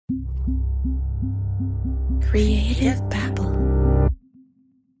Creative Babble.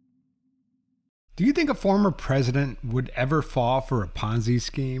 Do you think a former president would ever fall for a Ponzi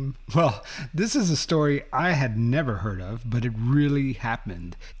scheme? Well, this is a story I had never heard of, but it really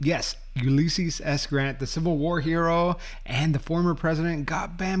happened. Yes, Ulysses S. Grant, the Civil War hero, and the former president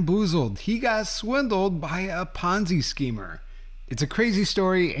got bamboozled. He got swindled by a Ponzi schemer. It's a crazy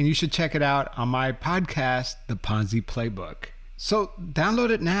story, and you should check it out on my podcast, The Ponzi Playbook. So download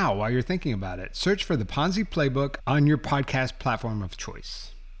it now while you're thinking about it. Search for The Ponzi Playbook on your podcast platform of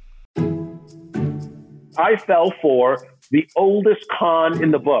choice. I fell for the oldest con in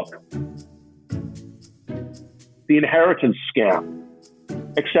the book, the inheritance scam.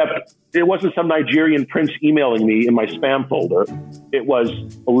 Except it wasn't some Nigerian prince emailing me in my spam folder. It was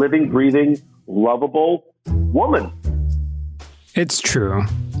a living, breathing, lovable woman. It's true.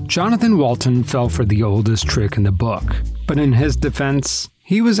 Jonathan Walton fell for the oldest trick in the book. But in his defense,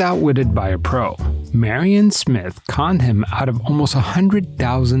 he was outwitted by a pro. Marion Smith conned him out of almost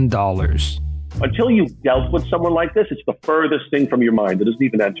 $100,000. Until you've dealt with someone like this, it's the furthest thing from your mind. It doesn't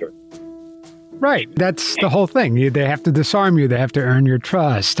even enter. Right. That's the whole thing. They have to disarm you. They have to earn your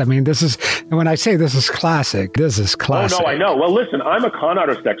trust. I mean, when I say this is classic, this is classic. Oh, no, I know. Well, listen, I'm a con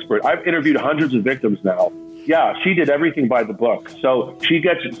artist expert. I've interviewed hundreds of victims now. Yeah, she did everything by the book. So she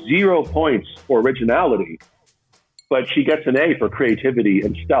gets 0 points for originality, but she gets an A for creativity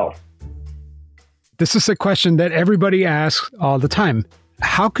and stealth. This is a question that everybody asks all the time.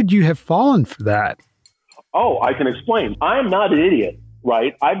 How could you have fallen for that? Oh, I can explain. I'm not an idiot,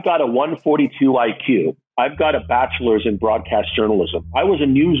 right? I've got a 142 IQ. I've got a bachelor's in broadcast journalism. I was a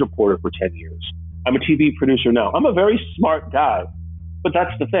news reporter for 10 years. I'm a TV producer now. I'm a very smart guy, but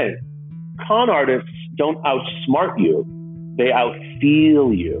that's the thing. Con artists don't outsmart you. They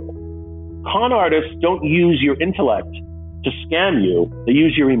outfeel you. Con artists don't use your intellect to scam you. They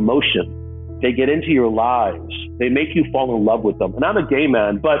use your emotion. They get into your lives. They make you fall in love with them. And I'm a gay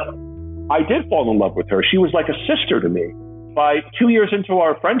man, but I did fall in love with her. She was like a sister to me. By 2 years into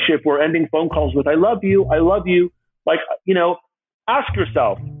our friendship, we're ending phone calls with, I love you, I love you. Like, ask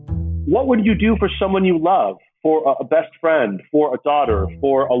yourself, what would you do for someone you love, for a best friend, for a daughter,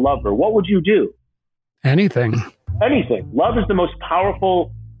 for a lover? What would you do? Anything. Anything. Love is the most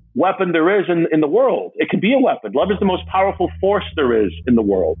powerful weapon there is in the world. It can be a weapon. Love is the most powerful force there is in the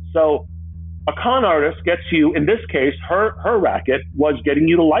world. So a con artist gets you, in this case, her racket was getting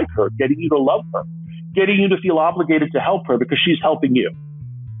you to like her, getting you to love her, getting you to feel obligated to help her because she's helping you.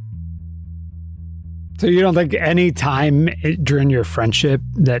 So you don't think any time during your friendship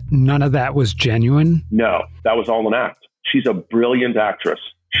that none of that was genuine? No, that was all an act. She's a brilliant actress.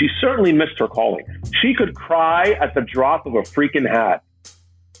 She certainly missed her calling. She could cry at the drop of a freaking hat.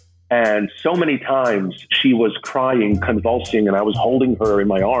 And so many times she was crying, convulsing, and I was holding her in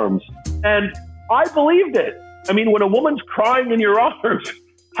my arms. And I believed it. I mean, when a woman's crying in your arms,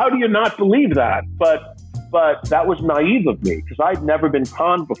 how do you not believe that? But that was naive of me because I'd never been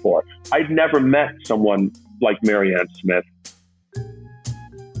conned before. I'd never met someone like Marianne Smith.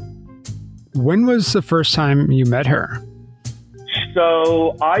 When was the first time you met her?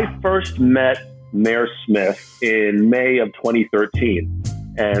 So I first met Mayor Smith in May of 2013.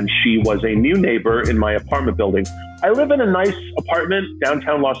 And she was a new neighbor in my apartment building. I live in a nice apartment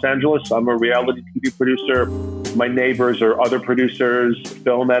downtown Los Angeles. I'm a reality TV producer. My neighbors are other producers,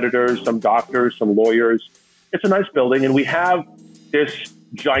 film editors, some doctors, some lawyers. It's a nice building. And we have this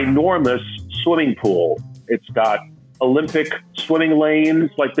ginormous swimming pool. It's got Olympic swimming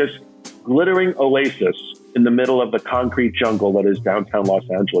lanes, like this glittering oasis in the middle of the concrete jungle that is downtown Los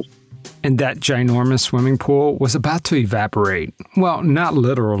Angeles. And that ginormous swimming pool was about to evaporate. Well, not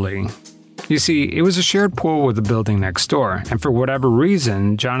literally. You see, it was a shared pool with the building next door, and for whatever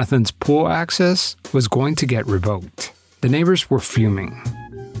reason, Jonathan's pool access was going to get revoked. The neighbors were fuming.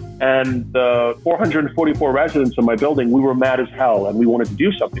 And the 444 residents of my building, we were mad as hell, and we wanted to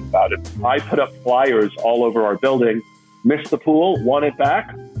do something about it. I put up flyers all over our building, missed the pool, want it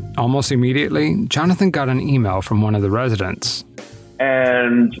back. Almost immediately, Jonathan got an email from one of the residents.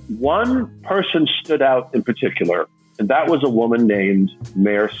 And one person stood out in particular, and that was a woman named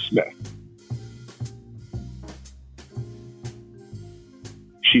Mayor Smith.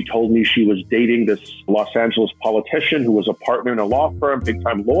 She told me she was dating this Los Angeles politician who was a partner in a law firm,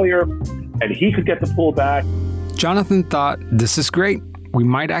 big-time lawyer, and he could get the pool back. Jonathan thought, this is great. We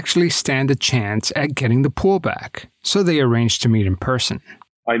might actually stand a chance at getting the pool back. So they arranged to meet in person.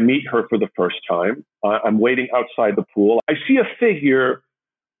 I meet her for the first time. I'm waiting outside the pool. I see a figure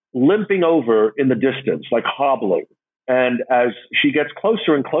limping over in the distance, like hobbling. And as she gets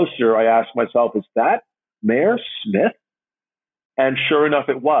closer and closer, I ask myself, is that Mayor Smith? And sure enough,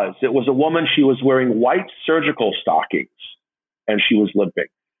 it was. It was a woman. She was wearing white surgical stockings and she was limping.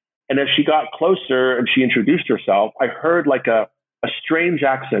 And as she got closer and she introduced herself, I heard like a strange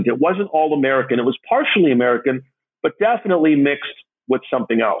accent. It wasn't all American. It was partially American, but definitely mixed with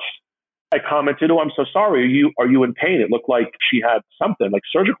something else. I commented, "Oh, I'm so sorry. Are you in pain?" It looked like she had something like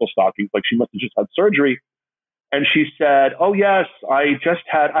surgical stockings, like she must have just had surgery. And she said, "Oh yes, I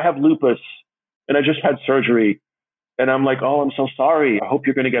have lupus and I just had surgery." And I'm like, "Oh, I'm so sorry. I hope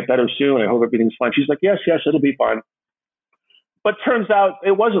you're going to get better soon. I hope everything's fine." She's like, yes, it'll be fine. But turns out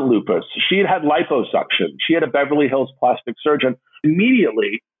it wasn't lupus. She had liposuction. She had a Beverly Hills plastic surgeon.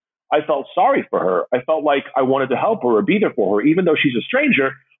 Immediately, I felt sorry for her. I felt like I wanted to help her or be there for her, even though she's a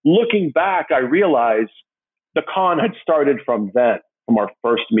stranger. Looking back, I realized the con had started from then, from our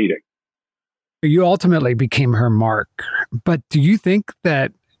first meeting. You ultimately became her mark. But do you think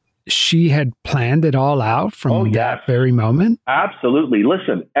that she had planned it all out from that very moment? Absolutely.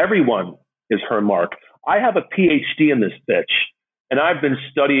 Listen, everyone is her mark. I have a PhD in this bitch, and I've been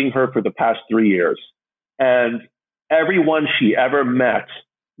studying her for the past 3 years. And everyone she ever met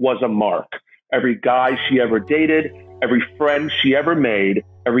was a mark. Every guy she ever dated, every friend she ever made,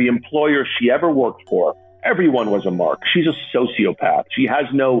 every employer she ever worked for, everyone was a mark. She's a sociopath. She has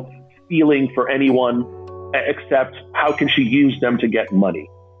no feeling for anyone except how can she use them to get money.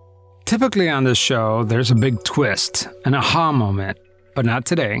 Typically on this show, there's a big twist, an aha moment, but not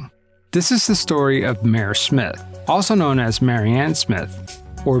today. This is the story of Mare Smith, also known as Marianne Smith,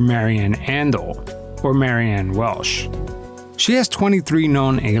 or Marianne Andel, or Marianne Welsh. She has 23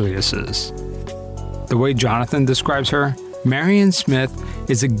 known aliases. The way Jonathan describes her, Marianne Smith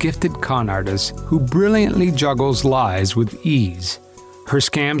is a gifted con artist who brilliantly juggles lies with ease. Her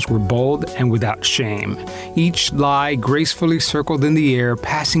scams were bold and without shame, each lie gracefully circled in the air,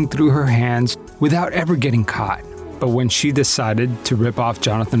 passing through her hands without ever getting caught. But when she decided to rip off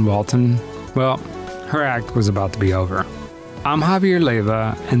Jonathan Walton, well, her act was about to be over. I'm Javier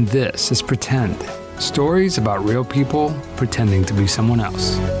Leyva, and this is Pretend. Stories about real people pretending to be someone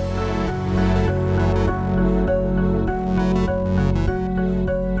else.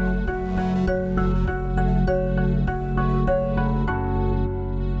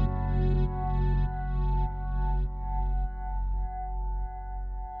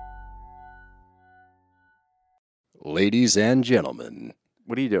 Ladies and gentlemen.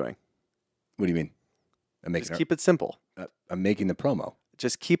 What are you doing? What do you mean? Just keep it simple. I'm making the promo.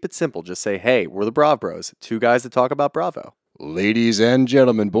 Just keep it simple. Just say, hey, we're the Brav Bros. Two guys that talk about Bravo. Ladies and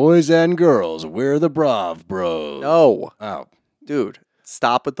gentlemen, boys and girls, we're the Brav Bros. No. Oh. Dude,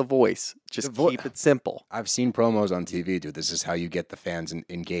 stop with the voice. Just keep it simple. I've seen promos on TV, dude. This is how you get the fans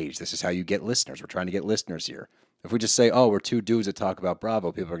engaged. This is how you get listeners. We're trying to get listeners here. If we just say, oh, we're two dudes that talk about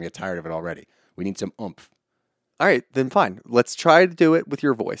Bravo, people are going to get tired of it already. We need some oomph. All right, then fine. Let's try to do it with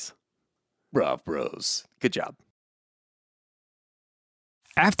your voice. Brav Bros. Good job.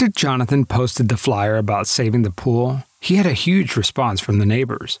 After Jonathan posted the flyer about saving the pool, he had a huge response from the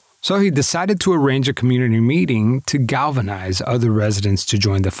neighbors. So he decided to arrange a community meeting to galvanize other residents to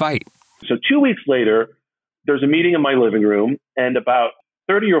join the fight. So 2 weeks later, there's a meeting in my living room, and about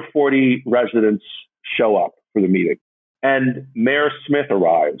 30 or 40 residents show up for the meeting. And Mare Smith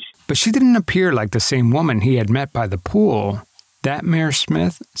arrives. But she didn't appear like the same woman he had met by the pool. That Mare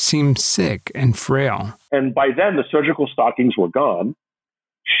Smith seemed sick and frail. And by then, the surgical stockings were gone.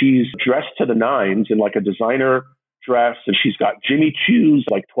 She's dressed to the nines in like a designer dress, and she's got Jimmy Choo's,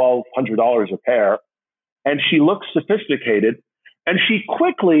 like $1,200 a pair. And she looks sophisticated, and she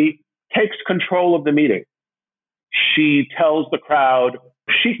quickly takes control of the meeting. She tells the crowd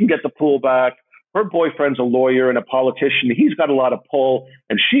she can get the pool back. Her boyfriend's a lawyer and a politician. He's got a lot of pull,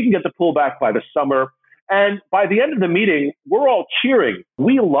 and she can get the pool back by the summer. And by the end of the meeting, we're all cheering.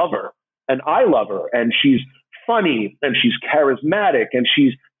 We love her, and I love her, and she's funny, and she's charismatic, and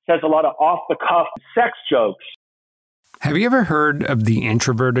she says a lot of off-the-cuff sex jokes. Have you ever heard of the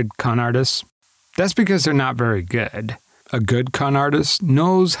introverted con artists? That's because they're not very good. A good con artist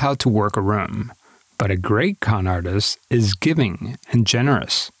knows how to work a room, but a great con artist is giving and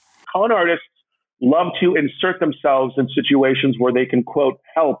generous. Con artists love to insert themselves in situations where they can, quote,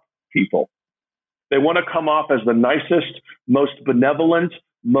 help people. They want to come off as the nicest, most benevolent,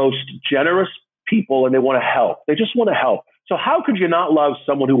 most generous people, and they want to help. They just want to help. So how could you not love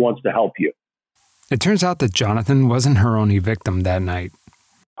someone who wants to help you? It turns out that Jonathan wasn't her only victim that night.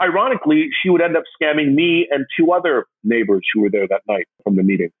 Ironically, she would end up scamming me and two other neighbors who were there that night from the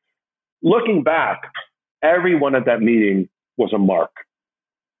meeting. Looking back, everyone at that meeting was a mark.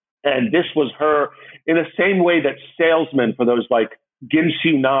 And this was her in the same way that salesmen for those like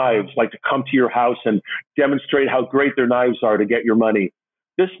Ginsu knives, like to come to your house and demonstrate how great their knives are to get your money.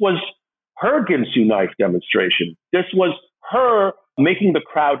 This was her Ginsu knife demonstration. This was her making the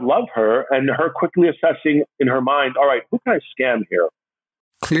crowd love her and her quickly assessing in her mind, all right, who can I scam here?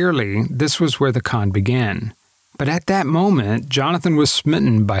 Clearly, this was where the con began. But at that moment, Jonathan was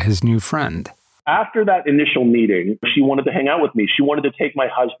smitten by his new friend. After that initial meeting, she wanted to hang out with me. She wanted to take my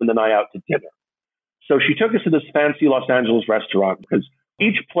husband and I out to dinner. So she took us to this fancy Los Angeles restaurant because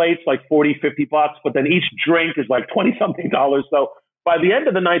each plate's like $40, $50, but then each drink is like 20 something dollars. So by the end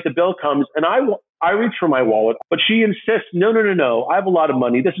of the night, the bill comes and I reach for my wallet, but she insists, no. I have a lot of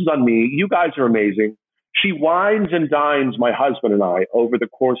money. This is on me. You guys are amazing. She wines and dines my husband and I over the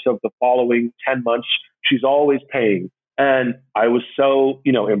course of the following 10 months. She's always paying. And I was so,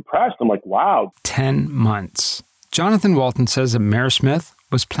 impressed. I'm like, wow. 10 months. Jonathan Walton says that Mayor Smith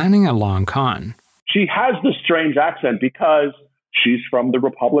was planning a long con. She has this strange accent because she's from the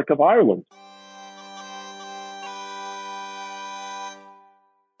Republic of Ireland.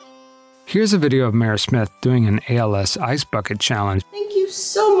 Here's a video of Mayor Smith doing an ALS Ice Bucket Challenge. Thank you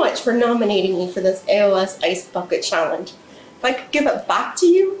so much for nominating me for this ALS Ice Bucket Challenge. If I could give it back to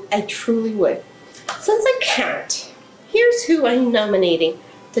you, I truly would. Since I can't, here's who I'm nominating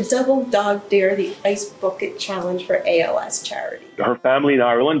to double dog dare the Ice Bucket Challenge for ALS charity. Her family in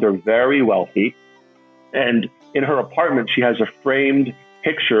Ireland are very wealthy. And in her apartment, she has a framed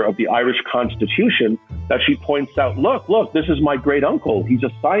picture of the Irish Constitution that she points out, look, this is my great uncle. He's a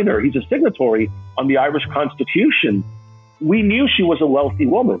signer. He's a signatory on the Irish Constitution. We knew she was a wealthy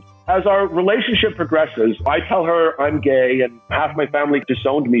woman. As our relationship progresses, I tell her I'm gay and half my family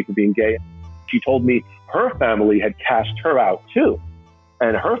disowned me for being gay. She told me her family had cast her out too.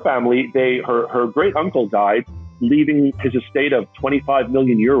 And her family, her great uncle died, leaving his estate of 25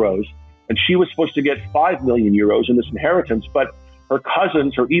 million euros. And she was supposed to get 5 million euros in this inheritance, but her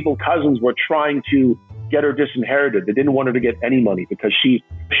cousins, her evil cousins, were trying to get her disinherited. They didn't want her to get any money because she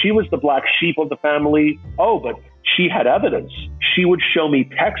was the black sheep of the family. Oh, but she had evidence. She would show me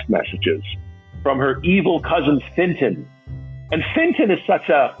text messages from her evil cousin Fintan. And Fintan is such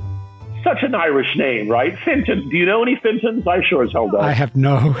an Irish name, right? Fintan. Do you know any Fintons? I sure as hell don't. I have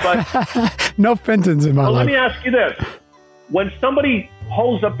no Fintons in my life. Let me ask you this. When somebody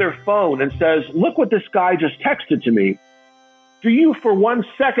holds up their phone and says, look what this guy just texted to me, do you for 1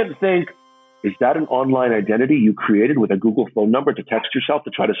 second think, is that an online identity you created with a Google phone number to text yourself to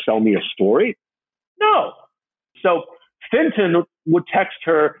try to sell me a story? No. So Fintan would text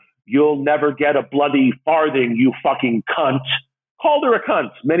her, you'll never get a bloody farthing, you fucking cunt. Called her a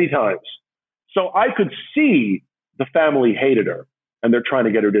cunt many times. So I could see the family hated her and they're trying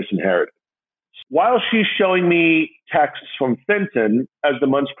to get her disinherited. While she's showing me texts from Fintan as the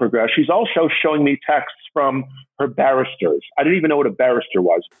months progress, she's also showing me texts from her barristers. I didn't even know what a barrister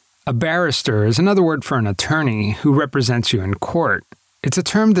was. A barrister is another word for an attorney who represents you in court. It's a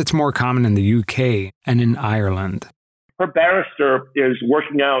term that's more common in the UK and in Ireland. Her barrister is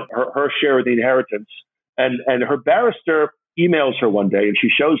working out her share of the inheritance, and her barrister emails her one day and she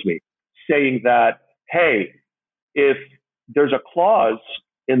shows me saying that, hey, if there's a clause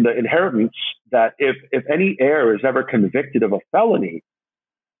in the inheritance that if any heir is ever convicted of a felony,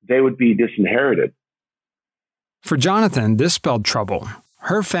 they would be disinherited. For Jonathan, this spelled trouble.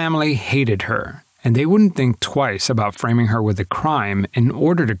 Her family hated her, and they wouldn't think twice about framing her with a crime in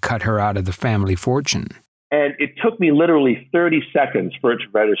order to cut her out of the family fortune. And it took me literally 30 seconds for it to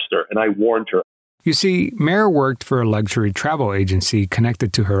register, and I warned her. You see, Mare worked for a luxury travel agency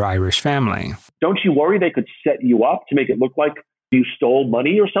connected to her Irish family. Don't you worry they could set you up to make it look like you stole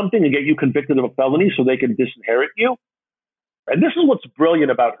money or something and get you convicted of a felony so they can disinherit you? And this is what's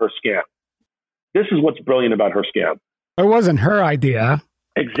brilliant about her scam. It wasn't her idea.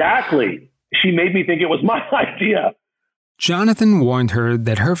 Exactly. She made me think it was my idea. Jonathan warned her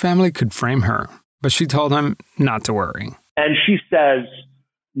that her family could frame her, but she told him not to worry. And she says,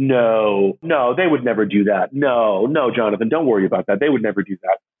 no, they would never do that. No, Jonathan, don't worry about that. They would never do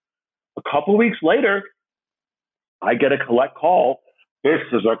that. A couple of weeks later, I get a collect call. This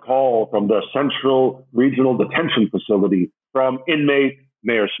is a call from the Central Regional Detention Facility from inmate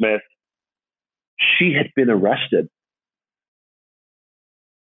Mayor Smith. She had been arrested.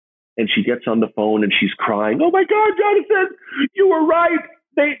 And she gets on the phone and she's crying. Oh my God, Jonathan, you were right.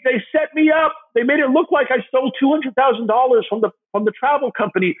 They set me up. They made it look like I stole $200,000 from the travel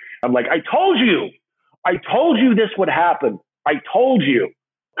company. I'm like, I told you this would happen. I told you,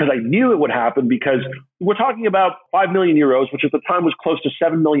 because I knew it would happen, because we're talking about 5 million euros, which at the time was close to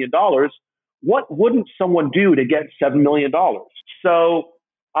 $7 million. What wouldn't someone do to get $7 million? So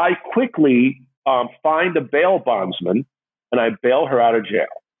I quickly find a bail bondsman and I bail her out of jail.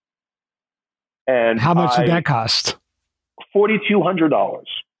 And how much did that cost? $4,200.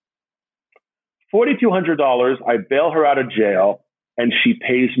 $4,200. I bail her out of jail, and she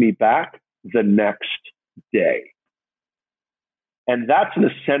pays me back the next day. And that's an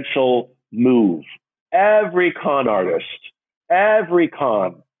essential move. Every con artist, every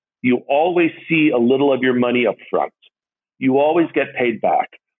con, you always see a little of your money up front. You always get paid back.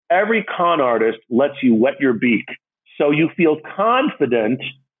 Every con artist lets you wet your beak so you feel confident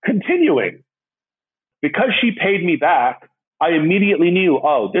continuing. Because she paid me back, I immediately knew,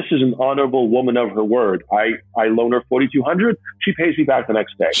 oh, this is an honorable woman of her word. I loan her $4,200. She pays me back the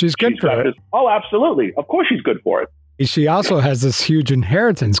next day. She's good for it. Oh, absolutely. Of course she's good for it. She also has this huge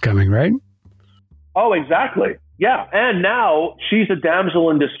inheritance coming, right? Oh, exactly. Yeah. And now she's a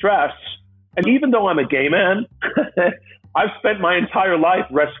damsel in distress. And even though I'm a gay man, I've spent my entire life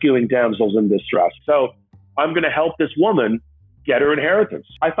rescuing damsels in distress. So I'm going to help this woman get her inheritance.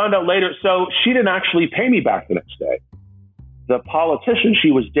 I found out later, so she didn't actually pay me back the next day. The politician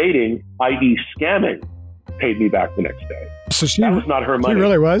she was dating, i.e. scamming, paid me back the next day. So that was not her money. She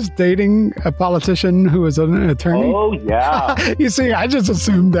really was dating a politician who was an attorney? Oh, yeah. You see, I just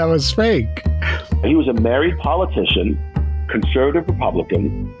assumed that was fake. He was a married politician, conservative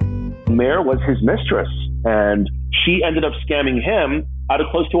Republican. Mayor was his mistress, and she ended up scamming him out of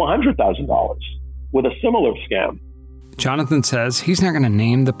close to $100,000 with a similar scam. Jonathan says he's not going to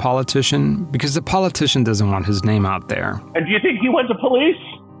name the politician because the politician doesn't want his name out there. And do you think he went to police?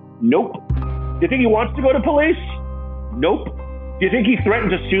 Nope. Do you think he wants to go to police? Nope. Do you think he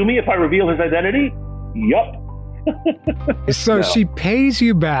threatened to sue me if I reveal his identity? Yup. So No. She pays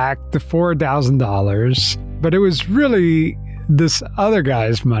you back the $4,000, but it was really this other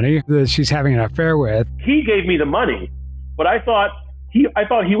guy's money that she's having an affair with. He gave me the money, but I thought he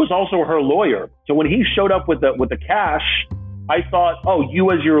was also her lawyer. So when he showed up with the cash, I thought, oh,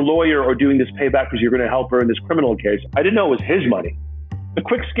 you as your lawyer are doing this payback because you're going to help her in this criminal case. I didn't know it was his money. The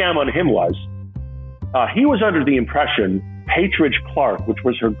quick scam on him was, he was under the impression Patridge Clark, which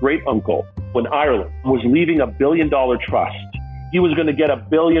was her great uncle in Ireland, was leaving $1 billion trust. He was going to get $1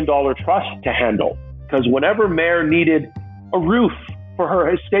 billion trust to handle because whenever Mayor needed a roof for her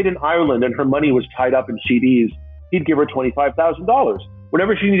estate in Ireland and her money was tied up in CDs, he'd give her $25,000.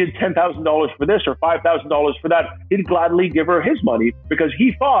 Whenever she needed $10,000 for this or $5,000 for that, he'd gladly give her his money because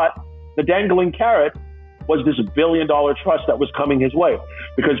he thought the dangling carrot was this $1 billion trust that was coming his way.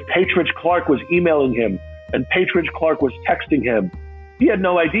 Because Patridge Clark was emailing him and Patridge Clark was texting him. He had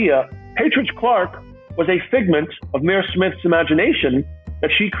no idea. Patridge Clark was a figment of Mayor Smith's imagination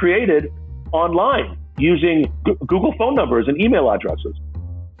that she created online using Google phone numbers and email addresses.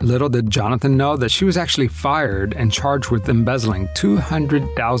 Little did Jonathan know that she was actually fired and charged with embezzling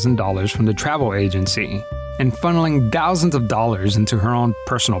 $200,000 from the travel agency and funneling thousands of dollars into her own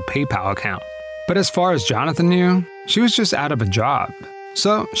personal PayPal account. But as far as Jonathan knew, she was just out of a job.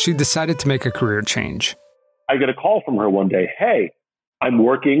 So she decided to make a career change. I get a call from her one day. Hey, I'm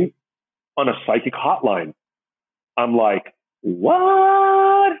working on a psychic hotline. I'm like,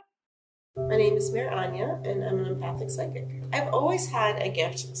 what? My name is Mary Anya, and I'm an empathic psychic. I've always had a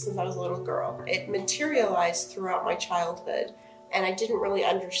gift since I was a little girl. It materialized throughout my childhood, and I didn't really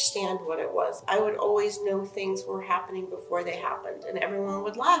understand what it was. I would always know things were happening before they happened, and everyone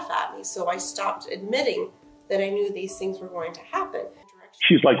would laugh at me, so I stopped admitting that I knew these things were going to happen.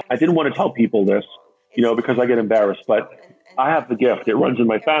 She's like, I didn't want to tell people this, because I get embarrassed, but I have the gift. It runs in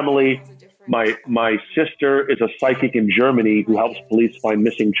my family. My sister is a psychic in Germany who helps police find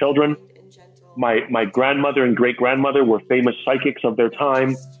missing children. My grandmother and great-grandmother were famous psychics of their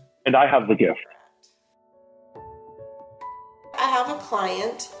time, and I have the gift. I have a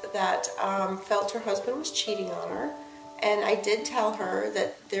client that felt her husband was cheating on her, and I did tell her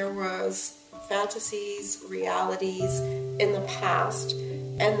that there was fantasies, realities in the past,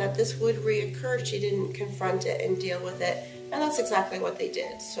 and that this would reoccur if she didn't confront it and deal with it, and that's exactly what they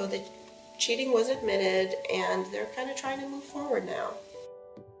did. So the cheating was admitted, and they're kind of trying to move forward now.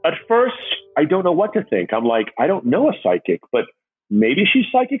 At first, I don't know what to think. I'm like, I don't know a psychic, but maybe she's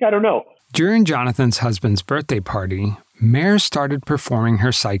psychic. I don't know. During Jonathan's husband's birthday party, Mare started performing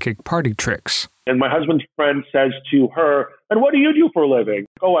her psychic party tricks. And my husband's friend says to her, and what do you do for a living?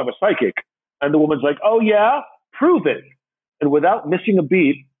 Oh, I'm a psychic. And the woman's like, oh, yeah? Prove it. And without missing a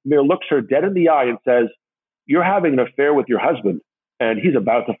beat, Mare looks her dead in the eye and says, you're having an affair with your husband, and he's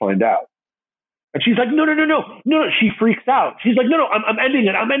about to find out. And she's like, no. She freaks out. She's like, no, I'm ending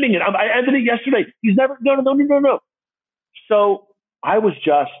it. I ended it yesterday. He's never, no. So I was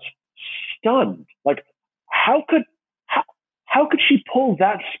just stunned. Like, how could she pull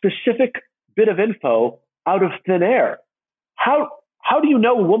that specific bit of info out of thin air? how do you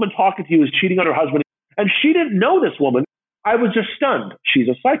know a woman talking to you is cheating on her husband? And she didn't know this woman. I was just stunned. She's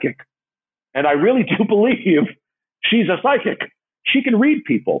a psychic. And I really do believe she's a psychic. She can read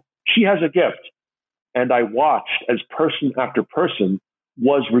people. She has a gift. And I watched as person after person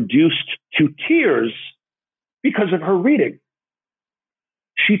was reduced to tears because of her reading.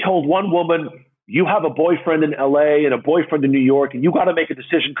 She told one woman, you have a boyfriend in LA and a boyfriend in New York, and you got to make a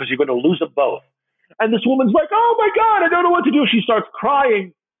decision because you're going to lose them both. And this woman's like, oh my God, I don't know what to do. She starts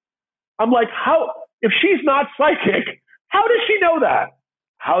crying. I'm like, how, if she's not psychic, how does she know that?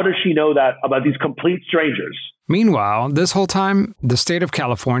 How does she know that about these complete strangers? Meanwhile, this whole time, the state of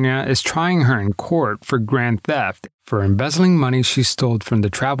California is trying her in court for grand theft for embezzling money she stole from the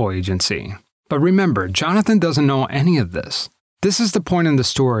travel agency. But remember, Jonathan doesn't know any of this. This is the point in the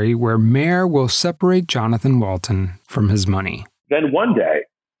story where Mayor will separate Jonathan Walton from his money. Then one day,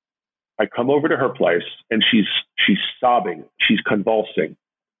 I come over to her place and she's sobbing, she's convulsing.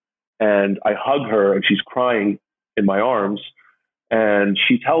 And I hug her and she's crying in my arms. And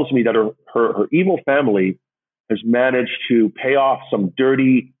she tells me that her evil family has managed to pay off some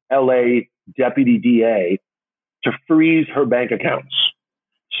dirty LA deputy DA to freeze her bank accounts.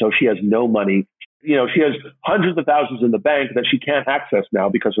 So she has no money. You know, she has hundreds of thousands in the bank that she can't access now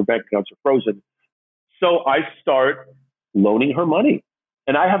because her bank accounts are frozen. So I start loaning her money.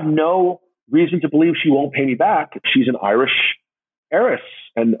 And I have no reason to believe she won't pay me back. She's an Irish heiress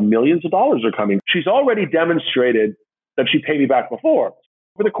and millions of dollars are coming. She's already demonstrated that she paid me back before.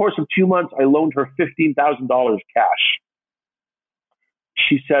 Over the course of 2 months, I loaned her $15,000 cash.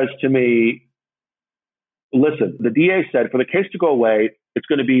 She says to me, listen, the DA said for the case to go away, it's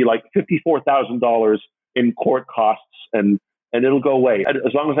going to be like $54,000 in court costs and it'll go away.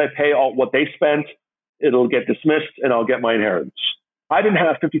 As long as I pay all what they spent, it'll get dismissed and I'll get my inheritance. I didn't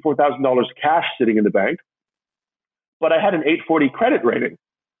have $54,000 cash sitting in the bank, but I had an 840 credit rating.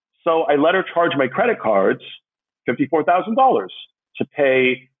 So I let her charge my credit cards $54,000 to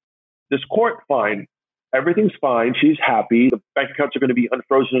pay this court fine. Everything's fine. She's happy. The bank accounts are going to be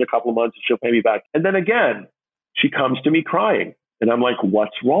unfrozen in a couple of months and she'll pay me back. And then again, she comes to me crying. And I'm like,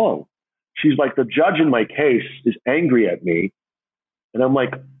 what's wrong? She's like, the judge in my case is angry at me. And I'm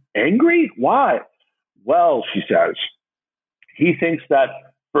like, angry? Why? Well, she says, he thinks that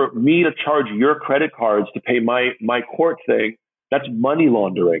for me to charge your credit cards to pay my court thing, that's money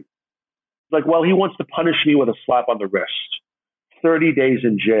laundering. Like, well, he wants to punish me with a slap on the wrist. 30 days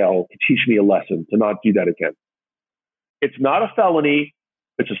in jail to teach me a lesson, to not do that again. It's not a felony.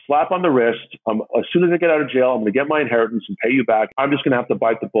 It's a slap on the wrist. As soon as I get out of jail, I'm going to get my inheritance and pay you back. I'm just going to have to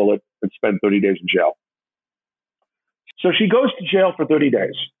bite the bullet and spend 30 days in jail. So she goes to jail for 30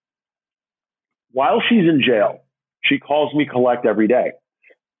 days. While she's in jail, she calls me collect every day.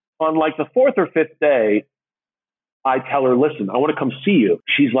 On like the 4th or 5th day, I tell her, listen, I want to come see you.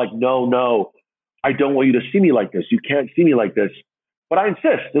 She's like, no, I don't want you to see me like this. You can't see me like this. But I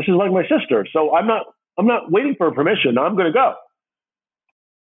insist. This is like my sister. So I'm not waiting for her permission. I'm going to go.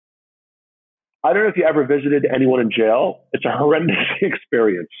 I don't know if you ever visited anyone in jail. It's a horrendous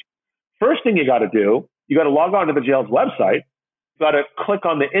experience. First thing you got to do, you got to log on to the jail's website. You got to click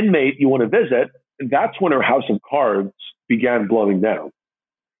on the inmate you want to visit. And that's when her house of cards began blowing down.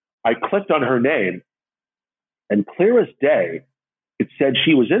 I clicked on her name, and clear as day, it said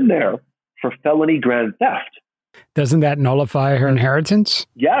she was in there for felony grand theft. Doesn't that nullify her inheritance?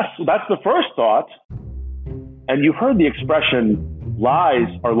 Yes, that's the first thought. And you heard the expression, lies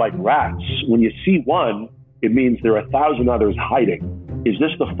are like rats. When you see one, it means there are 1,000 others hiding. Is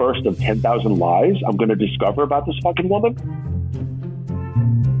this the first of 10,000 lies I'm going to discover about this fucking woman?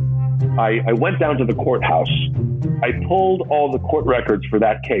 I went down to the courthouse. I pulled all the court records for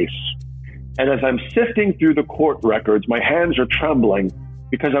that case. And as I'm sifting through the court records, my hands are trembling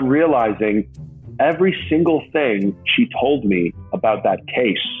because I'm realizing every single thing she told me about that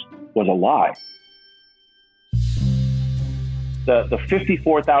case was a lie. The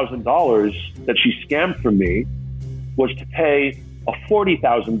 $54,000 that she scammed from me was to pay a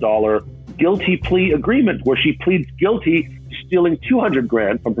 $40,000 guilty plea agreement where she pleads guilty to stealing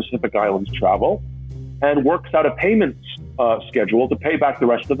 $200,000 from Pacific Islands Travel and works out a payment schedule to pay back the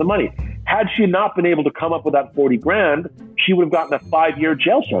rest of the money. Had she not been able to come up with that $40,000, she would have gotten a 5-year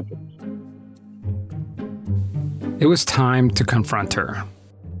jail sentence. It was time to confront her.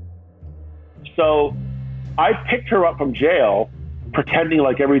 So I picked her up from jail, pretending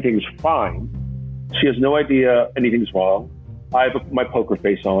like everything's fine. She has no idea anything's wrong. I have my poker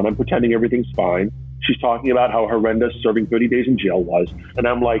face on. I'm pretending everything's fine. She's talking about how horrendous serving 30 days in jail was. And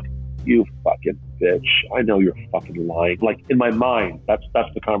I'm like, you fucking bitch. I know you're fucking lying. Like in my mind, that's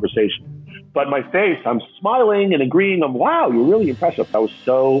the conversation. But my face, I'm smiling and agreeing. Wow, you're really impressive. I was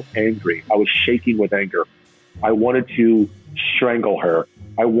so angry. I was shaking with anger. I wanted to strangle her.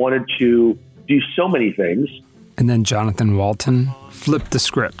 I wanted to do so many things. And then Jonathan Walton flipped the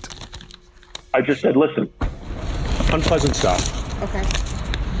script. I just said, listen, unpleasant stuff. Okay.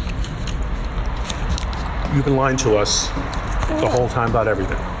 You've been lying to us the whole time about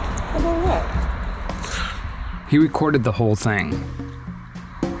everything. About what? He recorded the whole thing.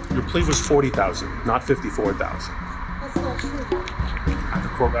 Your plea was $40,000, not $54,000. That's not true. I have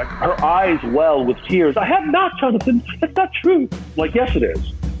a court record. her eyes well with tears. I have not, Jonathan. That's not true. Like, yes, it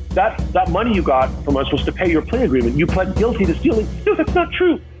is. That money you got from us was to pay your plea agreement. You pled guilty to stealing. No, that's not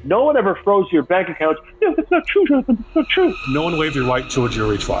true. No one ever froze your bank account. No, that's not true, Jonathan. That's not true. No one waived your right to a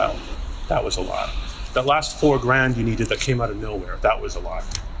jury trial. That was a lie. That last $4,000 you needed that came out of nowhere, that was a lie.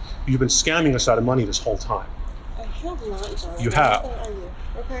 You've been scamming us out of money this whole time. I have not, Jonathan. You have. Where are you?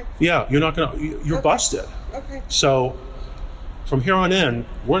 Okay. Yeah, you're Okay. busted. Okay. So from here on in,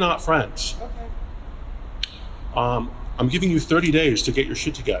 we're not friends. Okay. I'm giving you 30 days to get your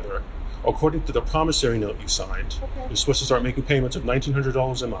shit together. According to the promissory note you signed, Okay. you're supposed to start making payments of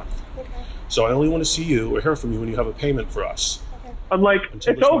 $1,900 a month. Okay. So I only want to see you or hear from you when you have a payment for us. I'm like, Until it's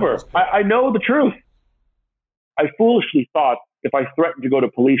this money over. is paid. I know the truth. I foolishly thought if I threatened to go to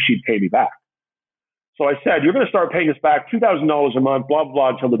police, she'd pay me back. So I said, you're going to start paying us back $2,000 a month, blah, blah,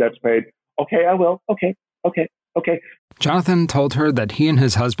 until the debt's paid. Okay, I will. Okay. Jonathan told her that he and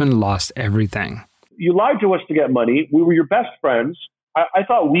his husband lost everything. You lied to us to get money. We were your best friends. I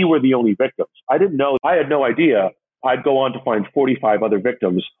thought we were the only victims. I didn't know. I had no idea I'd go on to find 45 other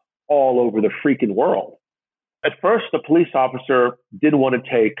victims all over the freaking world. At first, the police officer didn't want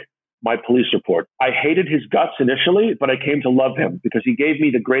to take my police report. I hated his guts initially, but I came to love him because he gave me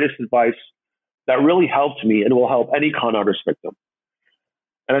the greatest advice that really helped me and will help any con artist victim.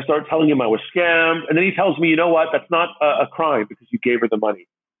 And I started telling him I was scammed. And then he tells me, you know what? That's not a crime because you gave her the money.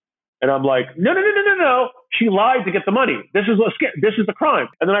 And I'm like, no. She lied to get the money. This is a crime.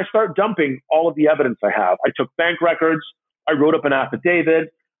 And then I start dumping all of the evidence I have. I took bank records. I wrote up an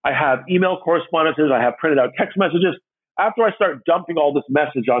affidavit. I have email correspondences. I have printed out text messages. After I start dumping all this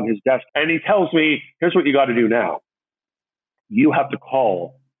message on his desk, and he tells me, here's what you got to do now. You have to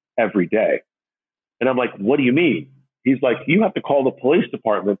call every day. And I'm like, what do you mean? He's like, you have to call the police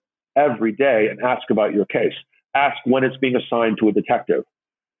department every day and ask about your case. Ask when it's being assigned to a detective.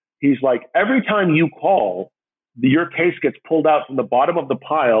 He's like, every time you call, your case gets pulled out from the bottom of the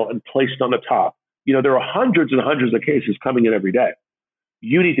pile and placed on the top. You know, there are hundreds and hundreds of cases coming in every day.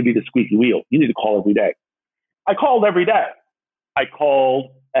 You need to be the squeaky wheel. You need to call every day. I called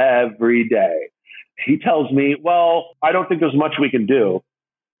every day. He tells me, well, I don't think there's much we can do,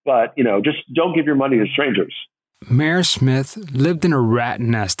 but, just don't give your money to strangers. Mayor Smith lived in a rat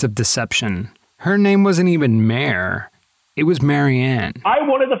nest of deception. Her name wasn't even Mare. It was Marianne. I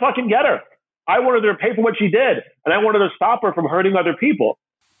wanted to fucking get her. I wanted her to pay for what she did, and I wanted to stop her from hurting other people.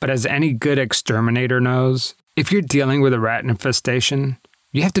 But as any good exterminator knows, if you're dealing with a rat infestation,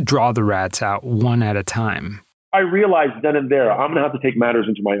 you have to draw the rats out one at a time. I realized then and there, I'm going to have to take matters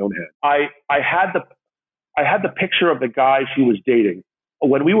into my own hand. I had the picture of the guy she was dating.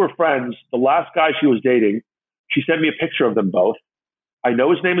 When we were friends, the last guy she was dating, she sent me a picture of them both. I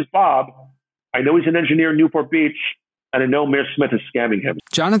know his name is Bob. I know he's an engineer in Newport Beach. And I know Mayor Smith is scamming him.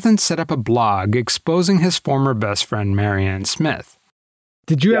 Jonathan set up a blog exposing his former best friend, Marianne Smith.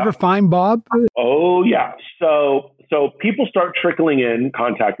 Did you ever find Bob? Oh, yeah. So people start trickling in,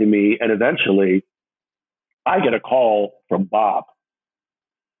 contacting me, and eventually I get a call from Bob.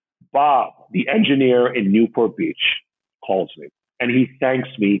 Bob, the engineer in Newport Beach, calls me, and he thanks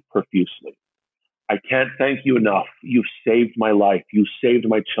me profusely. I can't thank you enough. You've saved my life. You saved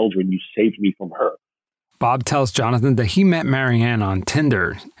my children. You saved me from her. Bob tells Jonathan that he met Marianne on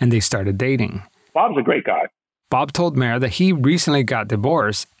Tinder and they started dating. Bob's a great guy. Bob told Mare that he recently got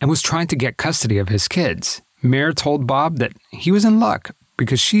divorced and was trying to get custody of his kids. Mare told Bob that he was in luck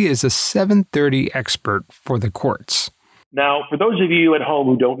because she is a 730 expert for the courts. Now, for those of you at home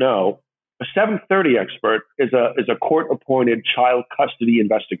who don't know, a 730 expert is a court-appointed child custody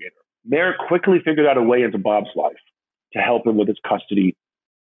investigator. Mare quickly figured out a way into Bob's life to help him with his custody.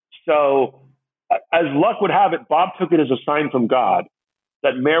 So, as luck would have it, Bob took it as a sign from God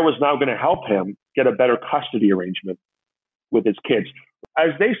that Mare was now going to help him get a better custody arrangement with his kids. As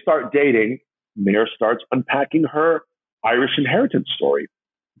they start dating, Mare starts unpacking her Irish inheritance story.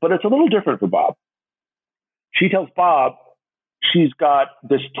 But it's a little different for Bob. She tells Bob she's got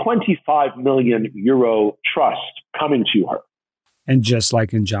this 25 million euro trust coming to her. And just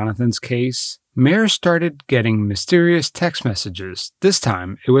like in Jonathan's case, Mare started getting mysterious text messages. This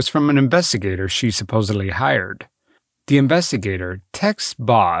time, it was from an investigator she supposedly hired. The investigator texts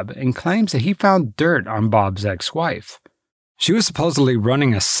Bob and claims that he found dirt on Bob's ex-wife. She was supposedly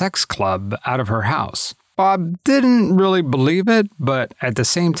running a sex club out of her house. Bob didn't really believe it, but at the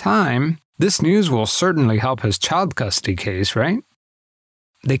same time, this news will certainly help his child custody case, right?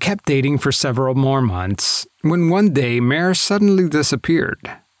 They kept dating for several more months, when one day Mare suddenly disappeared.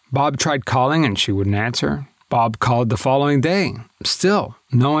 Bob tried calling and she wouldn't answer. Bob called the following day. Still,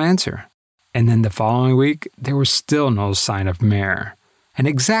 no answer. And then the following week, there was still no sign of Mare. And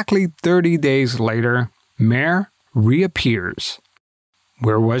exactly 30 days later, Mare reappears.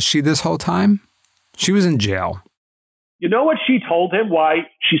 Where was she this whole time? She was in jail. You know what she told him, why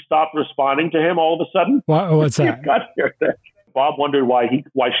she stopped responding to him all of a sudden? What's that? Bob wondered why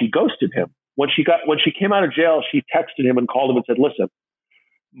she ghosted him. When she came out of jail, she texted him and called him and said, listen,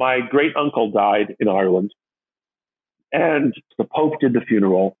 my great uncle died in Ireland and the Pope did the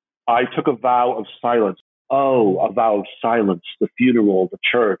funeral. I took a vow of silence. Oh, a vow of silence, the funeral, the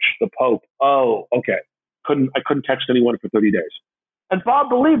church, the Pope. Oh, okay. I couldn't text anyone for 30 days. And Bob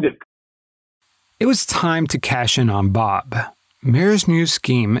believed it. It was time to cash in on Bob. Mare's new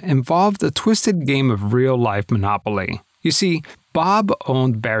scheme involved a twisted game of real-life Monopoly. You see, Bob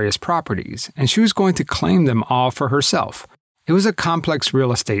owned various properties, and she was going to claim them all for herself. It was a complex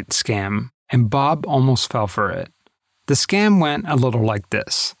real estate scam, and Bob almost fell for it. The scam went a little like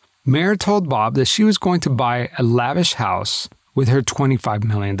this. Mare told Bob that she was going to buy a lavish house with her $25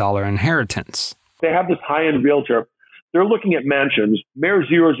 million inheritance. They have this high-end realtor. They're looking at mansions. Mare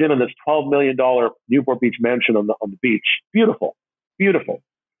zeroes in on this $12 million Newport Beach mansion on the beach. Beautiful, beautiful.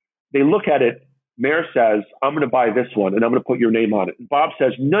 They look at it. Mare says, I'm going to buy this one, and I'm going to put your name on it. And Bob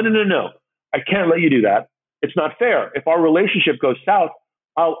says, no. I can't let you do that. It's not fair. If our relationship goes south,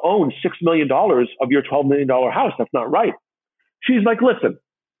 I'll own $6 million of your $12 million house. That's not right. She's like, listen,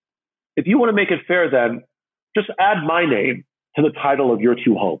 if you want to make it fair, then just add my name to the title of your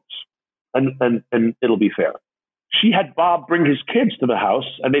two homes, and it'll be fair. She had Bob bring his kids to the house,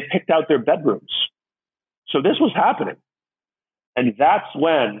 and they picked out their bedrooms. So this was happening. And that's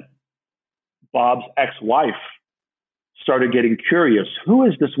when Bob's ex-wife started getting curious. Who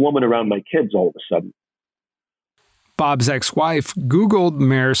is this woman around my kids all of a sudden? Bob's ex-wife Googled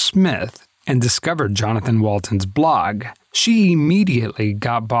Mare Smith and discovered Jonathan Walton's blog. She immediately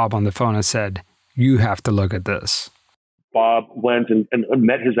got Bob on the phone and said, you have to look at this. Bob went and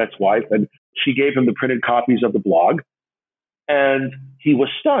met his ex-wife, and she gave him the printed copies of the blog, and he was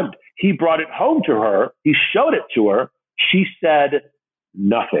stunned. He brought it home to her. He showed it to her. She said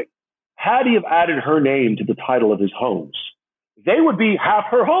nothing. Had he have added her name to the title of his homes, they would be half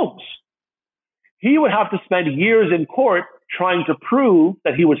her homes. He would have to spend years in court trying to prove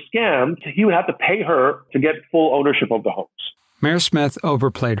that he was scammed. He would have to pay her to get full ownership of the homes. Mare Smith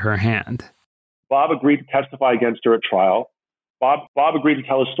overplayed her hand. Bob agreed to testify against her at trial. Bob agreed to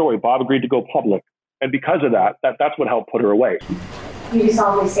tell his story. Bob agreed to go public. And because of that's what helped put her away. You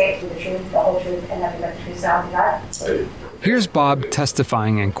solemnly state the truth, the whole truth, and nothing but the truth, so help you God? Here's Bob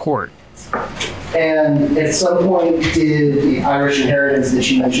testifying in court. And at some point, did the Irish inheritance that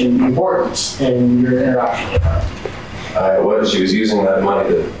you mentioned be important in your interaction with her? She was using that money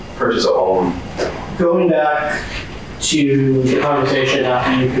to purchase a home. Going back to the conversation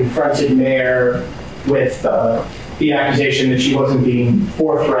after you confronted Mare with the accusation that she wasn't being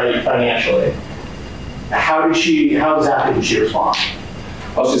forthright financially, how exactly did she respond?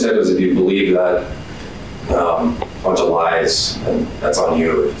 All she said was, if you believe that bunch of lies, and that's on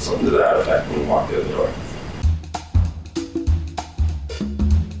you, or something to that effect, when you walk through the door.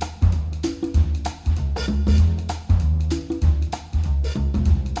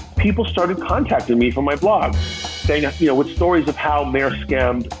 People started contacting me from my blog, saying, with stories of how Mare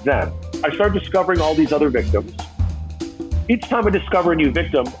scammed them. I started discovering all these other victims. Each time I discover a new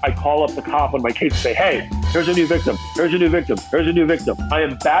victim, I call up the cop on my case and say, hey, here's a new victim, here's a new victim, here's a new victim. I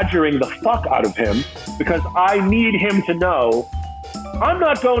am badgering the fuck out of him because I need him to know I'm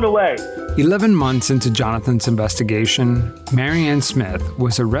not going away. 11 months into Jonathan's investigation, Marianne Smith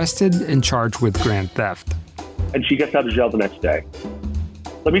was arrested and charged with grand theft. And she gets out of jail the next day.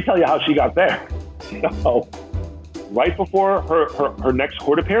 Let me tell you how she got there. So, right before her next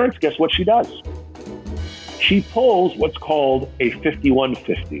court appearance, guess what she does? She pulls what's called a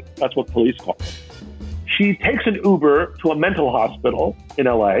 5150. That's what police call it. She takes an Uber to a mental hospital in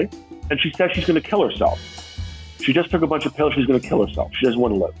LA, and she says she's going to kill herself. She just took a bunch of pills. She's going to kill herself. She doesn't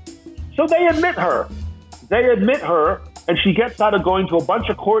want to live. So they admit her. And she gets out of going to a bunch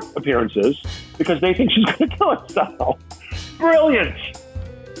of court appearances because they think she's going to kill herself. Brilliant.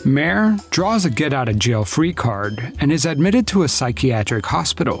 Mayer draws a get-out-of-jail-free card and is admitted to a psychiatric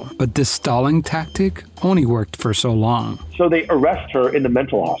hospital, but this stalling tactic only worked for so long. So they arrest her in the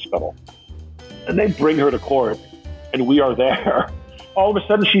mental hospital, and they bring her to court, and we are there. All of a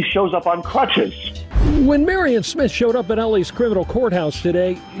sudden, she shows up on crutches. When Marianne Smith showed up at LA's criminal courthouse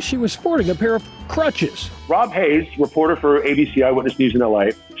today, she was sporting a pair of crutches. Rob Hayes, reporter for ABC Eyewitness News in LA,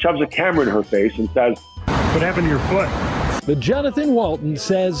 shoves a camera in her face and says, What happened to your foot? But Jonathan Walton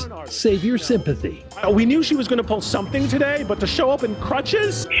says, save your sympathy. We knew she was going to pull something today, but to show up in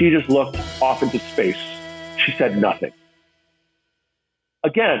crutches? She just looked off into space. She said nothing.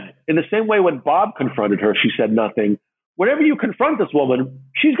 Again, in the same way when Bob confronted her, she said nothing. Whenever you confront this woman,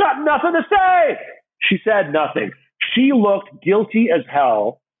 she's got nothing to say. She said nothing. She looked guilty as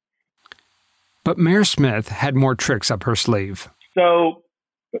hell. But Mayer Smith had more tricks up her sleeve. So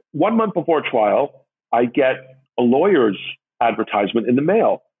 1 month before trial, I get a lawyer's advertisement in the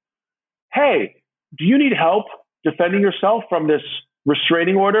mail. Hey, do you need help defending yourself from this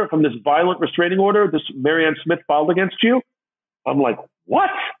restraining order, from this violent restraining order this Marianne Smith filed against you? I'm like, what?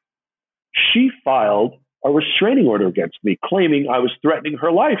 She filed a restraining order against me, claiming I was threatening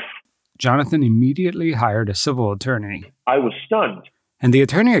her life. Jonathan immediately hired a civil attorney. I was stunned. And the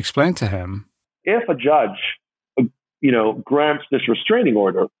attorney explained to him, if a judge, grants this restraining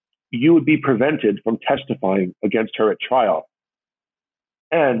order, you would be prevented from testifying against her at trial.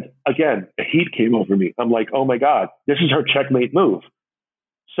 And again, the heat came over me. I'm like, oh my God, this is her checkmate move.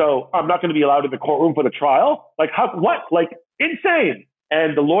 So I'm not going to be allowed in the courtroom for the trial? Like, how, what? Like, insane.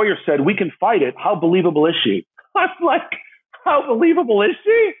 And the lawyer said, we can fight it. How believable is she? I'm like, how believable is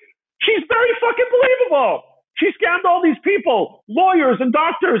she? She's very fucking believable. She scammed all these people, lawyers and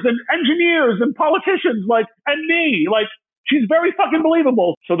doctors and engineers and politicians, and me. She's very fucking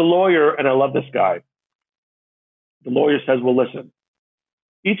believable. So the lawyer, and I love this guy, the lawyer says, well, listen,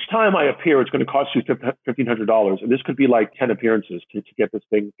 each time I appear, it's going to cost you $1,500. And this could be like 10 appearances to get this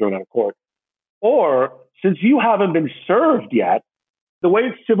thing thrown out of court. Or since you haven't been served yet, the way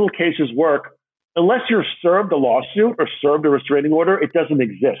civil cases work, unless you're served a lawsuit or served a restraining order, it doesn't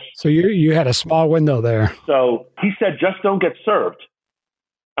exist. So you had a small window there. So he said, just don't get served.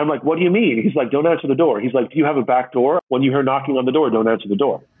 I'm like, what do you mean? He's like, don't answer the door. He's like, do you have a back door? When you hear knocking on the door, don't answer the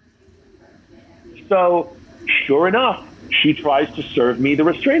door. So sure enough, she tries to serve me the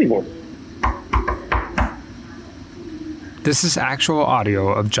restraining order. This is actual audio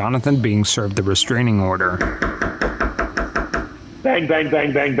of Jonathan being served the restraining order. Bang, bang,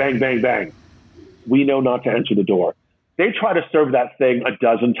 bang, bang, bang, bang, bang. We know not to answer the door. They try to serve that thing a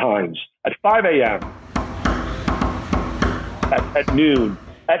dozen times. At 5 a.m., at noon,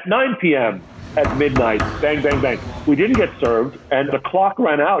 at 9 p.m., at midnight. Bang, bang, bang. We didn't get served, and the clock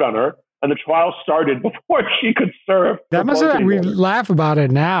ran out on her, and the trial started before she could serve. That must have, we laugh about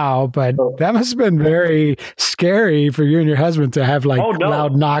it now, but that must have been very scary for you and your husband to have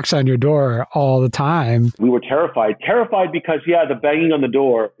loud knocks on your door all the time. We were terrified. Terrified because, the banging on the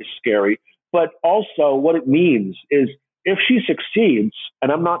door is scary. But also what it means is if she succeeds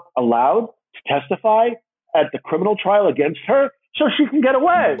and I'm not allowed to testify at the criminal trial against her, so she can get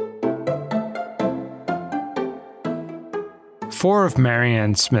away. 4 of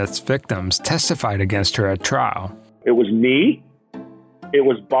Marianne Smith's victims testified against her at trial. It was me. It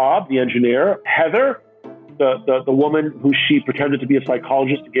was Bob, the engineer. Heather, the woman who she pretended to be a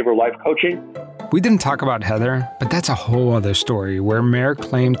psychologist to give her life coaching. We didn't talk about Heather, but that's a whole other story where Mayer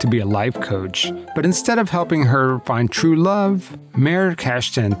claimed to be a life coach. But instead of helping her find true love, Mayer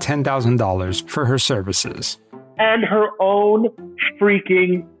cashed in $10,000 for her services. And her own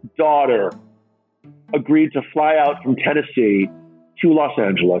freaking daughter agreed to fly out from Tennessee to Los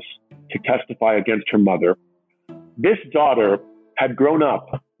Angeles to testify against her mother. This daughter had grown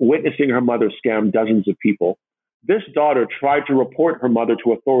up witnessing her mother scam dozens of people. This daughter tried to report her mother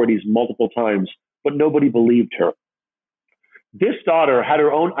to authorities multiple times, but nobody believed her. This daughter had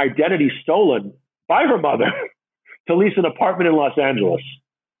her own identity stolen by her mother to lease an apartment in Los Angeles.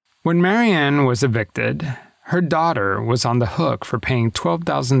 When Marianne was evicted, her daughter was on the hook for paying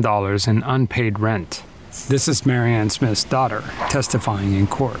 $12,000 in unpaid rent. This is Marianne Smith's daughter testifying in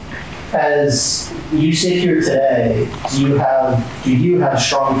court. As you sit here today, do you have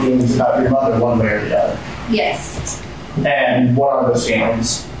strong feelings about your mother one way or the other? Yes. And what are those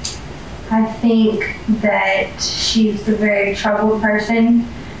feelings? I think that she's a very troubled person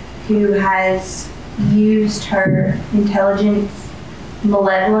who has used her intelligence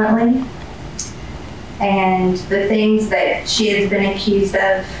malevolently. And the things that she has been accused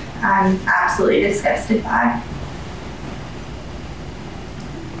of, I'm absolutely disgusted by.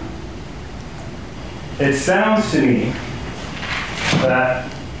 It sounds to me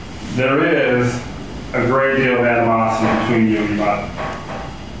that there is a great deal of animosity between you and your mother.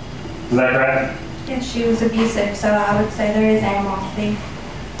 Is that correct? Yeah, she was abusive, so I would say there is animosity.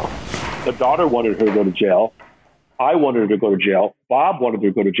 The daughter wanted her to go to jail. I wanted her to go to jail. Bob wanted her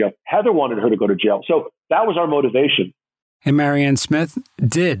to go to jail. Heather wanted her to go to jail. So that was our motivation. And Marianne Smith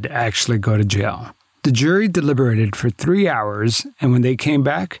did actually go to jail. The jury deliberated for 3 hours, and when they came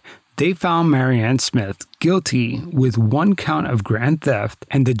back, they found Marianne Smith guilty with 1 count of grand theft,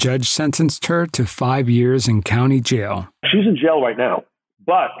 and the judge sentenced her to 5 years in county jail. She's in jail right now.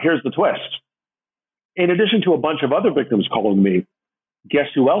 But here's the twist. In addition to a bunch of other victims calling me, guess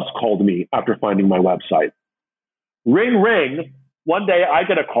who else called me after finding my website? Ring, ring. One day I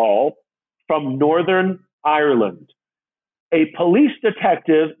get a call from Northern Ireland. A police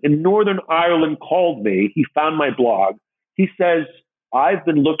detective in Northern Ireland called me. He found my blog. He says, I've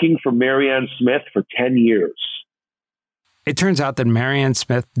been looking for Marianne Smith for 10 years. It turns out that Marianne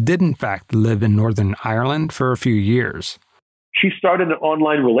Smith did in fact live in Northern Ireland for a few years. She started an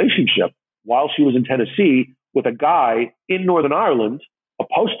online relationship while she was in Tennessee with a guy in Northern Ireland, a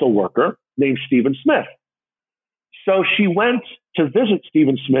postal worker named Stephen Smith. So she went to visit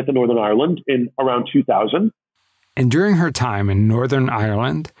Stephen Smith in Northern Ireland in around 2000. And during her time in Northern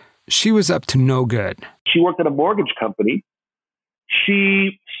Ireland, she was up to no good. She worked at a mortgage company.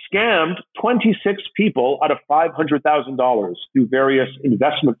 She scammed 26 people out of $500,000 through various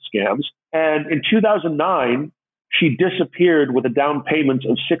investment scams. And in 2009, she disappeared with a down payment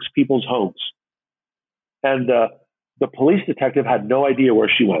of 6 people's homes. And the police detective had no idea where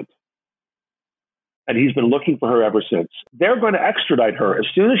she went. And he's been looking for her ever since. They're going to extradite her. As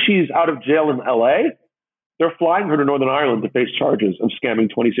soon as she's out of jail in LA, they're flying her to Northern Ireland to face charges of scamming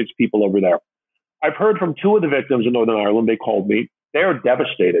 26 people over there. I've heard from 2 of the victims in Northern Ireland. They called me. They are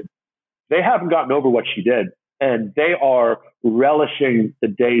devastated. They haven't gotten over what she did. And they are relishing the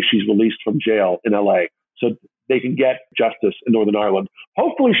day she's released from jail in LA so they can get justice in Northern Ireland.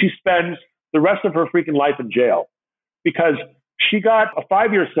 Hopefully she spends the rest of her freaking life in jail because she got a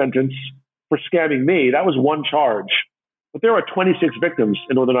 5-year sentence for scamming me. That was 1 charge. But there are 26 victims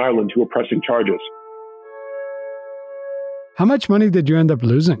in Northern Ireland who are pressing charges. How much money did you end up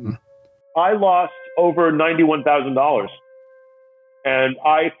losing? I lost over $91,000 and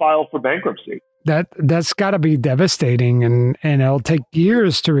I filed for bankruptcy. That's got to be devastating and it'll take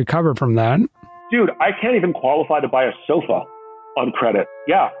years to recover from that. Dude, I can't even qualify to buy a sofa on credit.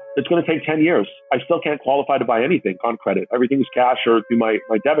 Yeah, it's going to take 10 years. I still can't qualify to buy anything on credit. Everything's cash or through my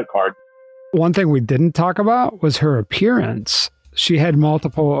debit card. One thing we didn't talk about was her appearance. She had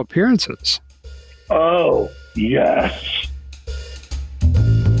multiple appearances. Oh, yes.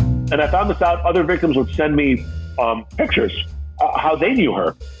 And I found this out. Other victims would send me pictures, how they knew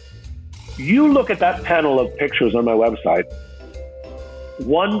her. You look at that panel of pictures on my website.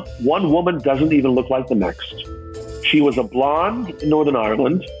 One woman doesn't even look like the next. She was a blonde in Northern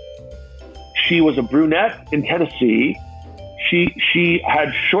Ireland. She was a brunette in Tennessee. She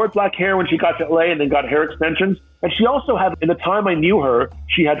had short black hair when she got to LA and then got hair extensions. And she also had, in the time I knew her,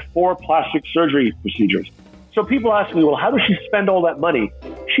 she had 4 plastic surgery procedures. So people ask me, well, how does she spend all that money?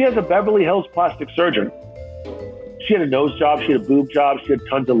 She has a Beverly Hills plastic surgeon. She had a nose job, she had a boob job, she had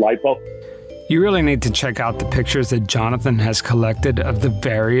tons of lipo. You really need to check out the pictures that Jonathan has collected of the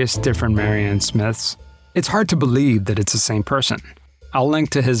various different Marianne Smiths. It's hard to believe that it's the same person. I'll link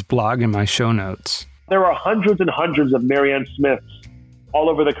to his blog in my show notes. There are hundreds and hundreds of Marianne Smiths all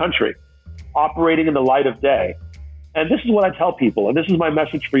over the country, operating in the light of day. And this is what I tell people, and this is my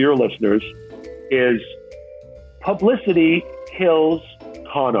message for your listeners, is publicity kills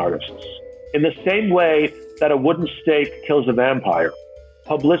con artists. In the same way that a wooden stake kills a vampire,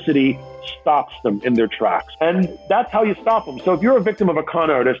 publicity stops them in their tracks. And that's how you stop them. So if you're a victim of a con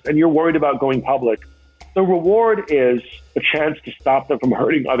artist and you're worried about going public, the reward is a chance to stop them from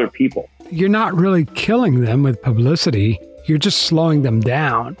hurting other people. You're not really killing them with publicity. You're just slowing them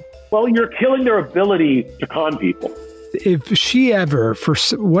down. Well, you're killing their ability to con people. If she ever, for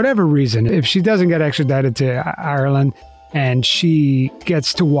whatever reason, if she doesn't get extradited to Ireland and she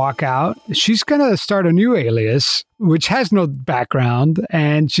gets to walk out, she's going to start a new alias, which has no background,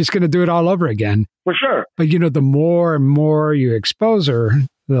 and she's going to do it all over again. For sure. But, the more and more you expose her,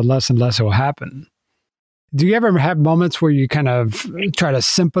 the less and less will happen. Do you ever have moments where you kind of try to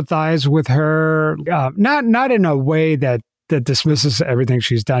sympathize with her? Not in a way that dismisses everything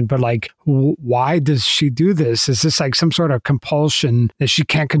she's done, but like, why does she do this? Is this like some sort of compulsion that she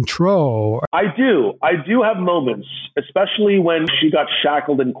can't control? I do have moments, especially when she got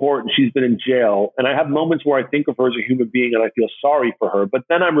shackled in court and she's been in jail. And I have moments where I think of her as a human being and I feel sorry for her. But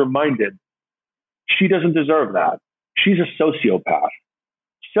then I'm reminded she doesn't deserve that. She's a sociopath.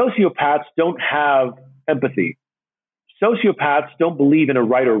 Sociopaths don't have empathy. Sociopaths don't believe in a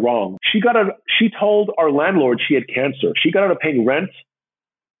right or wrong. She told our landlord she had cancer. She got out of paying rent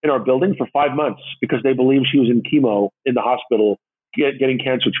in our building for 5 months because they believed she was in chemo in the hospital getting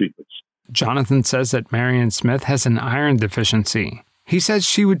cancer treatments. Jonathan says that Marianne Smith has an iron deficiency. He says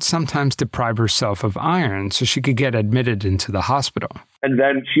she would sometimes deprive herself of iron so she could get admitted into the hospital. And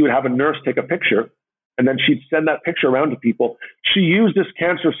then she would have a nurse take a picture, and then she'd send that picture around to people. She used this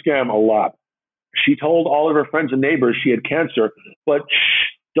cancer scam a lot. She told all of her friends and neighbors she had cancer, but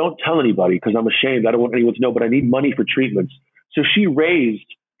don't tell anybody because I'm ashamed. I don't want anyone to know, but I need money for treatments. So she raised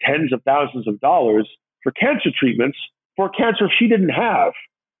tens of thousands of dollars for cancer treatments for cancer she didn't have.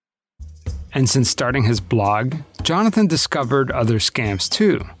 And since starting his blog, Jonathan discovered other scams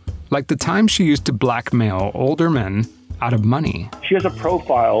too, like the time she used to blackmail older men out of money. She has a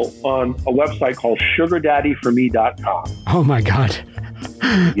profile on a website called sugardaddyforme.com. Oh my God.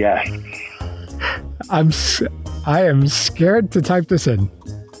 Yes. I am scared to type this in.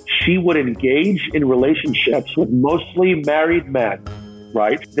 She would engage in relationships with mostly married men,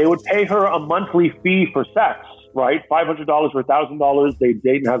 right? They would pay her a monthly fee for sex, right? $500 or $1,000. They'd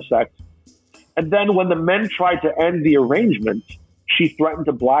date and have sex. And then when the men tried to end the arrangement, she threatened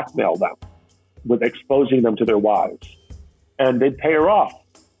to blackmail them with exposing them to their wives. And they'd pay her off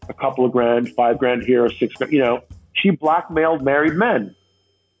a couple of grand, $5,000 here, $6,000. She blackmailed married men.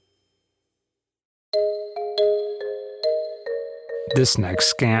 This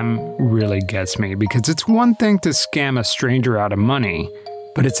next scam really gets me because it's one thing to scam a stranger out of money,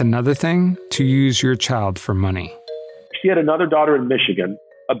 but it's another thing to use your child for money. She had another daughter in Michigan,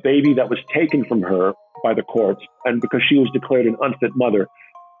 a baby that was taken from her by the courts, and because she was declared an unfit mother,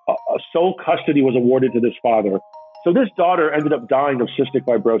 sole custody was awarded to this father. So this daughter ended up dying of cystic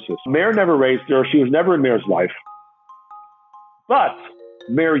fibrosis. Mayor never raised her. She was never in Mayor's life. But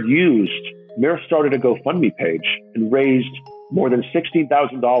Mayor started a GoFundMe page and raised more than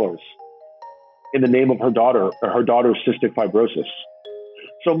 $16,000 in the name of her daughter's cystic fibrosis.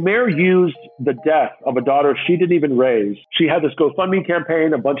 So Mayor used the death of a daughter she didn't even raise. She had this GoFundMe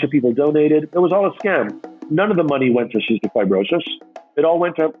campaign. A bunch of people donated. It was all a scam. None of the money went to cystic fibrosis. It all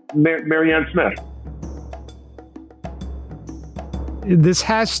went to Marianne Smith. This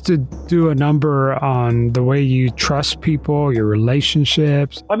has to do a number on the way you trust people, your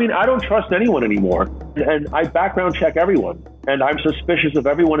relationships. I mean, I don't trust anyone anymore. And I background check everyone. And I'm suspicious of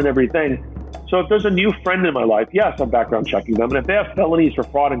everyone and everything. So if there's a new friend in my life, yes, I'm background checking them. And if they have felonies for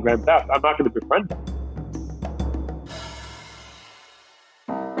fraud and grand theft, I'm not going to befriend them.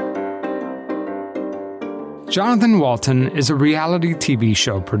 Jonathan Walton is a reality TV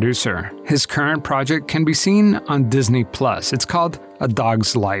show producer. His current project can be seen on Disney+. It's called A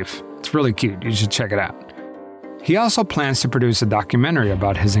Dog's Life. It's really cute. You should check it out. He also plans to produce a documentary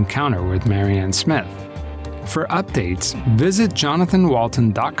about his encounter with Marianne Smith. For updates, visit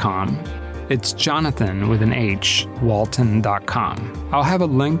jonathanwalton.com. It's Jonathan with an H, walton.com. I'll have a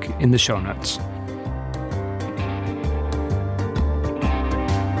link in the show notes.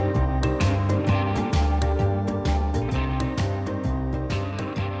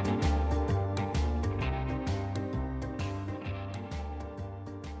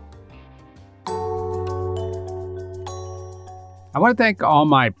 I want to thank all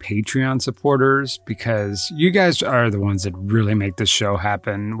my Patreon supporters because you guys are the ones that really make this show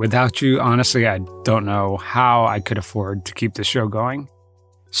happen. Without you, honestly, I don't know how I could afford to keep the show going.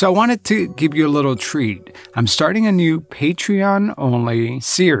 So I wanted to give you a little treat. I'm starting a new Patreon-only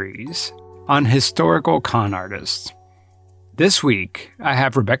series on historical con artists. This week, I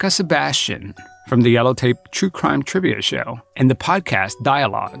have Rebecca Sebastian from the Yellow Tape True Crime Trivia Show and the podcast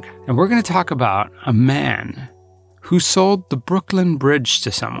Dialogue. And we're going to talk about a man who sold the Brooklyn Bridge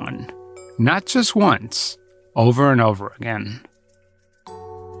to someone, not just once, over and over again.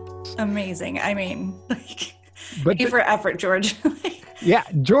 Amazing. I mean, thank you for effort, George. Yeah,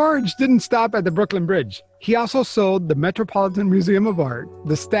 George didn't stop at the Brooklyn Bridge. He also sold the Metropolitan Museum of Art,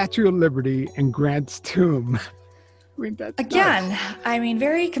 the Statue of Liberty, and Grant's tomb. I mean, that's Again, nuts. I mean,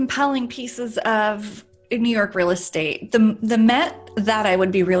 very compelling pieces of New York real estate. The Met, that I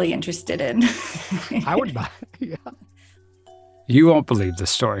would be really interested in. I would buy it, yeah. You won't believe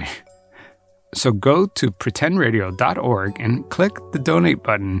this story. So go to pretendradio.org and click the donate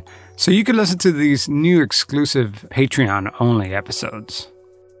button so you can listen to these new exclusive Patreon-only episodes.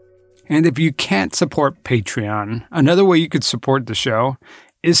 And if you can't support Patreon, another way you could support the show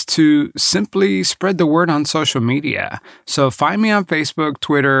is to simply spread the word on social media. So find me on Facebook,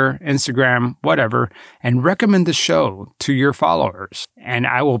 Twitter, Instagram, whatever, and recommend the show to your followers. And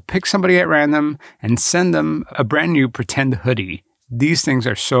I will pick somebody at random and send them a brand new pretend hoodie these things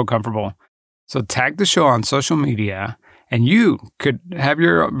are so comfortable. So tag the show on social media, and you could have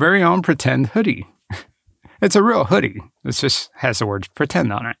your very own pretend hoodie. It's a real hoodie. It just has the words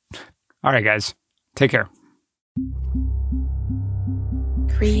pretend on it. All right, guys. Take care.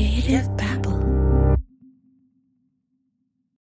 Creative Babble.